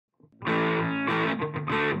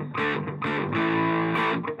Hey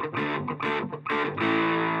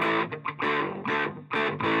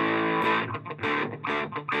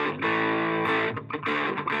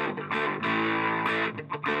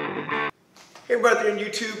everybody there on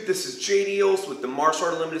YouTube, this is JD with the Martial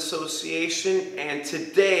Art Limited Association, and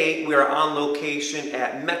today we are on location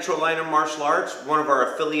at Metroliner Martial Arts, one of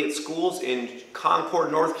our affiliate schools in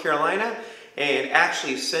Concord, North Carolina, and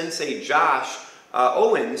actually Sensei Josh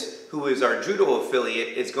Owens, who is our Judo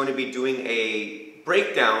affiliate, is going to be doing a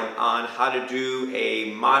breakdown on how to do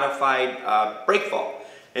a modified breakfall.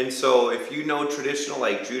 And so if you know traditional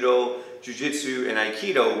like Judo, Jiu-jitsu, and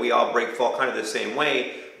Aikido, we all breakfall kind of the same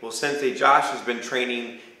way. Well, Sensei Josh has been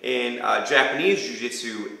training in Japanese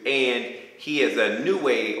Jujitsu, and he has a new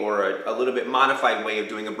way, or a little bit modified way of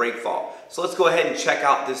doing a breakfall. So let's go ahead and check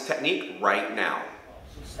out this technique right now.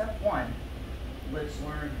 So step one, let's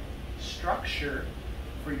learn structure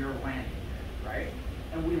for your landing, right?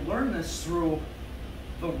 And we learn this through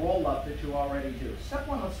the roll-up that you already do. Step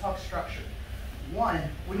one, let's talk structure. One,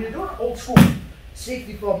 when you're doing old school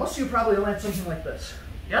safety fall, most of you probably land something like this.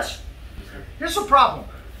 Yes? Here's the problem.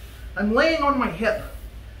 I'm laying on my hip.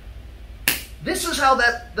 This is how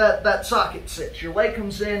that socket sits. Your leg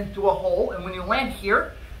comes into a hole, and when you land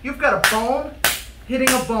here, you've got a bone hitting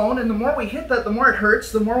a bone, and the more we hit that, the more it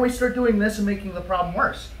hurts, the more we start doing this and making the problem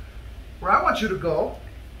worse. Where I want you to go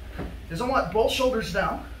is I want both shoulders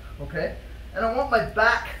down, okay? And I want my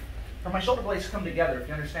back, or my shoulder blades to come together, if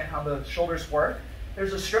you understand how the shoulders work.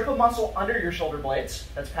 There's a strip of muscle under your shoulder blades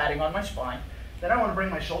that's padding on my spine. Then I want to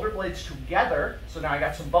bring my shoulder blades together, so now I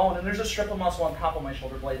got some bone, and there's a strip of muscle on top of my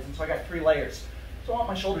shoulder blades, and so I got 3 layers. So I want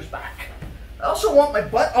my shoulders back. I also want my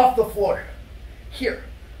butt off the floor. Here.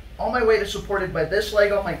 All my weight is supported by this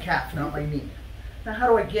leg on my calf, not my knee. Now how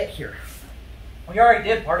do I get here? Well, you already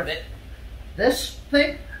did part of it. This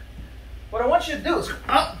thing, what I want you to do is come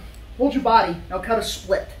up, hold your body, now cut a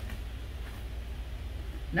split.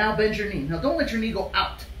 Now bend your knee. Now don't let your knee go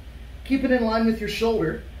out. Keep it in line with your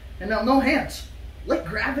shoulder, and now no hands. Let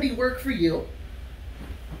gravity work for you,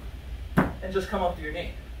 and just come up to your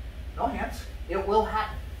knee. No hands. It will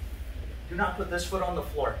happen. Do not put this foot on the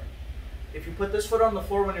floor. If you put this foot on the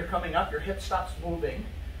floor when you're coming up, your hip stops moving.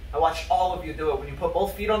 I watched all of you do it. When you put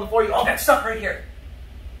both feet on the floor, you all get stuck right here.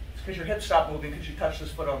 It's because your hips stop moving because you touch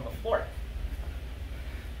this foot on the floor.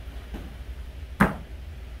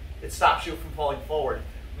 It stops you from falling forward.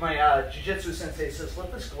 My jiu-jitsu sensei says,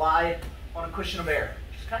 let this glide on a cushion of air.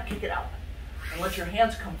 Just kind of kick it out. And let your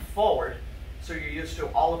hands come forward so you're used to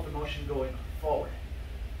all of the motion going forward.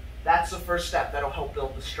 That's the first step. That'll help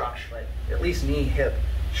build the structure. Right? At least knee, hip,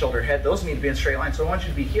 shoulder, head, those need to be in a straight line. So I want you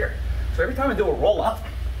to be here. So every time I do a roll up,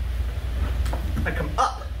 I come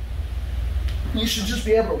up. You should just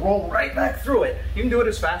be able to roll right back through it. You can do it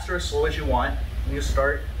as fast or as slow as you want. And you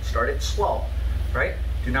start it slow, right?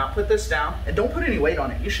 Do not put this down, and don't put any weight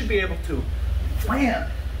on it. You should be able to land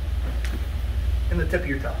in the tip of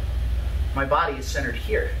your toe. My body is centered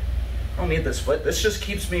here. I don't need this foot. This just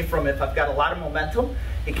keeps me from, if I've got a lot of momentum,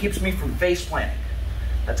 it keeps me from face planting.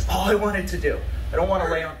 That's all I wanted to do. I don't want to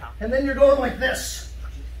lay on top. And then you're going like this.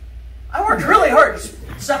 I worked really hard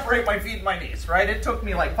to separate my feet and my knees, right? It took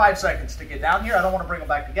me like 5 seconds to get down here. I don't want to bring them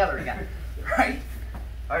back together again, right?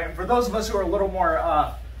 All right, for those of us who are a little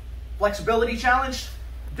more flexibility challenged,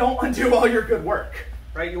 don't undo all your good work,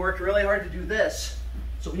 right? You worked really hard to do this.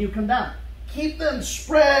 So when you come down, keep them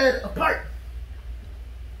spread apart.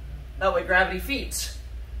 That way gravity feeds.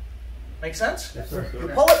 Make sense? Yes, sir. You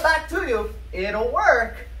pull it back to you, it'll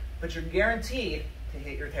work, but you're guaranteed to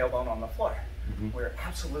hit your tailbone on the floor. We're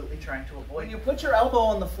absolutely trying to avoid. When you put your elbow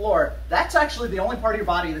on the floor, that's actually the only part of your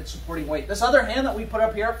body that's supporting weight. This other hand that we put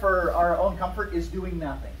up here for our own comfort is doing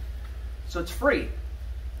nothing. So it's free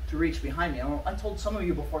to reach behind me. I told some of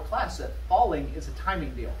you before class that falling is a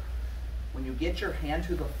timing deal. When you get your hand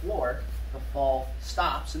to the floor, the fall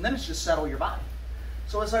stops, and then it's just settle your body.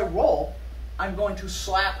 So as I roll, I'm going to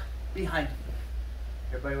slap behind me.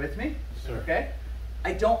 Everybody with me? Sure. Okay?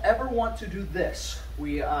 I don't ever want to do this.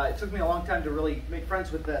 It took me a long time to really make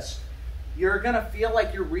friends with this. You're going to feel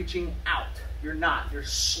like you're reaching out. You're not. You're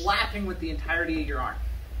slapping with the entirety of your arm.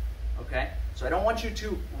 Okay? So I don't want you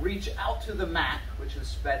to reach out to the mat, which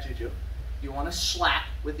is bad juju. You want to slap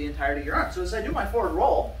with the entirety of your arm. So as I do my forward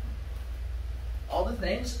roll, all the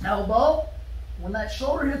things, elbow, when that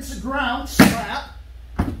shoulder hits the ground, slap,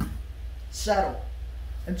 settle.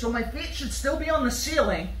 And so my feet should still be on the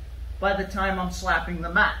ceiling by the time I'm slapping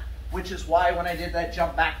the mat, which is why when I did that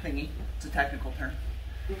jump back thingy, it's a technical term,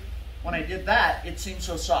 when I did that, it seemed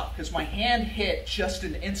so soft because my hand hit just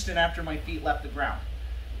an instant after my feet left the ground.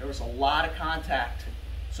 There was a lot of contact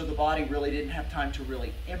so the body really didn't have time to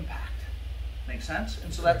really impact. Make sense?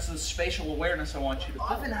 And so that's the spatial awareness I want you to build.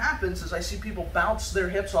 What often happens is I see people bounce their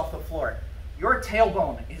hips off the floor. Your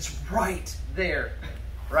tailbone is right there,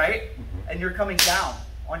 right? And you're coming down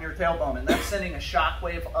on your tailbone, and that's sending a shock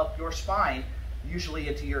wave up your spine, usually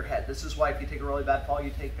into your head. This is why if you take a really bad fall,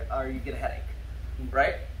 you get a headache,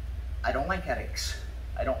 right? I don't like headaches.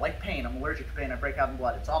 I don't like pain. I'm allergic to pain. I break out in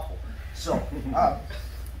blood. It's awful. So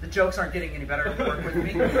the jokes aren't getting any better. Work with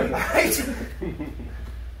me. All right.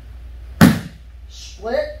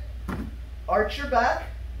 Split, arch your back.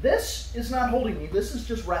 This is not holding me. This is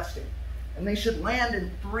just resting. And they should land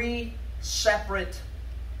in 3 separate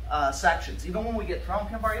sections. Even when we get thrown,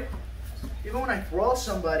 can I borrow you? Even when I throw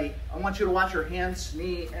somebody, I want you to watch your hands,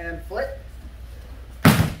 knee, and foot.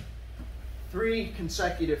 3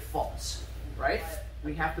 consecutive falls, right?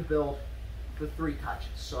 We have to build the 3 touches.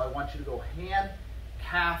 So I want you to go hand,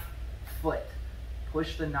 calf, foot.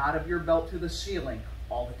 Push the knot of your belt to the ceiling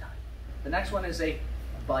all the time. The next one is a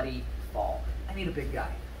buddy fall. I need a big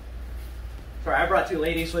guy. Sorry, I brought 2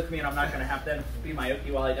 ladies with me, and I'm not going to have them be my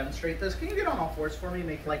uke while I demonstrate this. Can you get on all fours for me?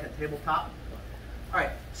 Make like a tabletop. All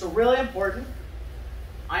right, so really important.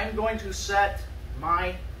 I'm going to set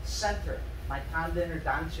my center, my tanden or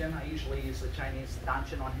danshin. I usually use the Chinese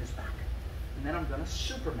danshin on his back. And then I'm going to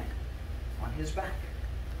Superman on his back.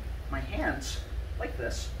 My hands, like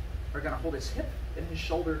this, are going to hold his hip and his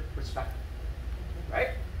shoulder respectively. Right?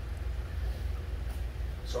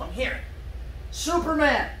 So I'm here.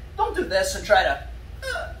 Superman! Don't do this and try to,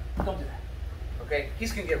 don't do that. Okay?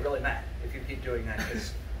 He's going to get really mad if you keep doing that,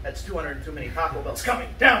 because that's 200 and too many Taco Bells coming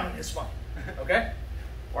down on his spine. Okay?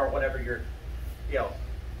 Or whatever your,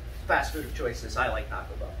 fast food of choice is. I like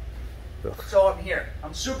Taco Bell. So I'm here.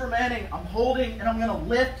 I'm Supermaning, I'm holding, and I'm going to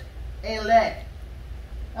lift a leg.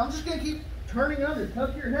 I'm just going to keep turning under,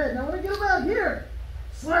 tuck your head. Now when I get about here,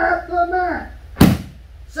 slap the mat.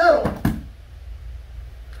 Settle.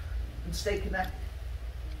 And stay connected.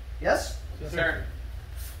 Yes? Yes, sir.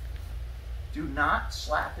 Do not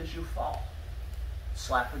slap as you fall.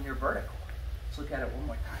 Slap when you're vertical. Let's look at it one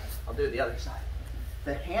more time. I'll do it the other side.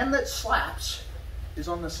 The hand that slaps is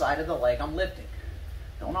on the side of the leg I'm lifting.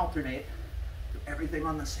 Don't alternate. Do everything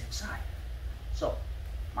on the same side. So,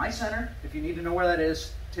 my center, if you need to know where that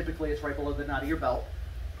is, typically it's right below the knot of your belt.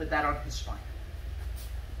 Put that on his spine.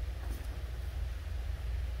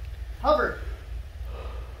 Hover.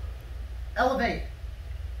 Elevate.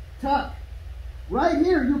 Tuck. Right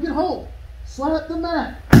here, you can hold. Slap the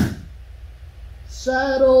mat.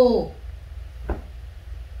 Saddle.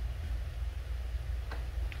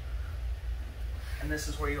 And this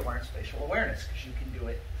is where you learn spatial awareness, because you can do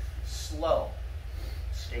it slow.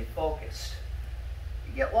 Stay focused.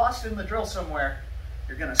 You get lost in the drill somewhere,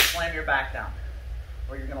 you're going to slam your back down,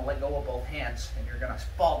 or you're going to let go of both hands, and you're going to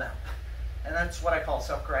fall down. And that's what I call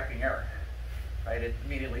self-correcting error. Right? It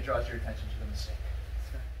immediately draws your attention to the mistake.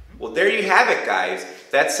 Well, there you have it, guys.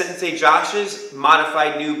 That's Sensei Josh's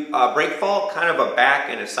modified new break fall, kind of a back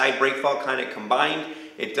and a side break fall kind of combined.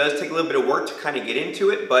 It does take a little bit of work to kind of get into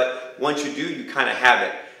it, but once you do, you kind of have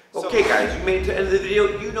it. Okay, guys, you made it to the end of the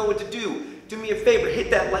video. You know what to do. Do me a favor,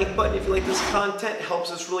 hit that like button if you like this content. It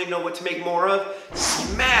helps us really know what to make more of.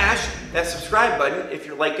 Smash that subscribe button if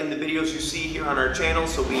you're liking the videos you see here on our channel,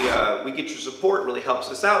 so we get your support. It really helps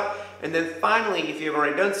us out. And then finally, if you haven't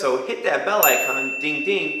already done so, hit that bell icon, ding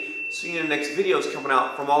ding, so you know the next videos coming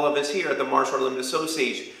out from all of us here at the Martial Art Limited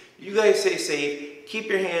Association. You guys stay safe, keep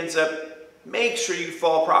your hands up, make sure you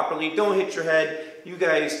fall properly, don't hit your head. You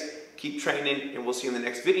guys keep training, and we'll see you in the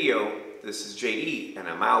next video. This is JD, and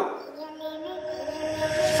I'm out.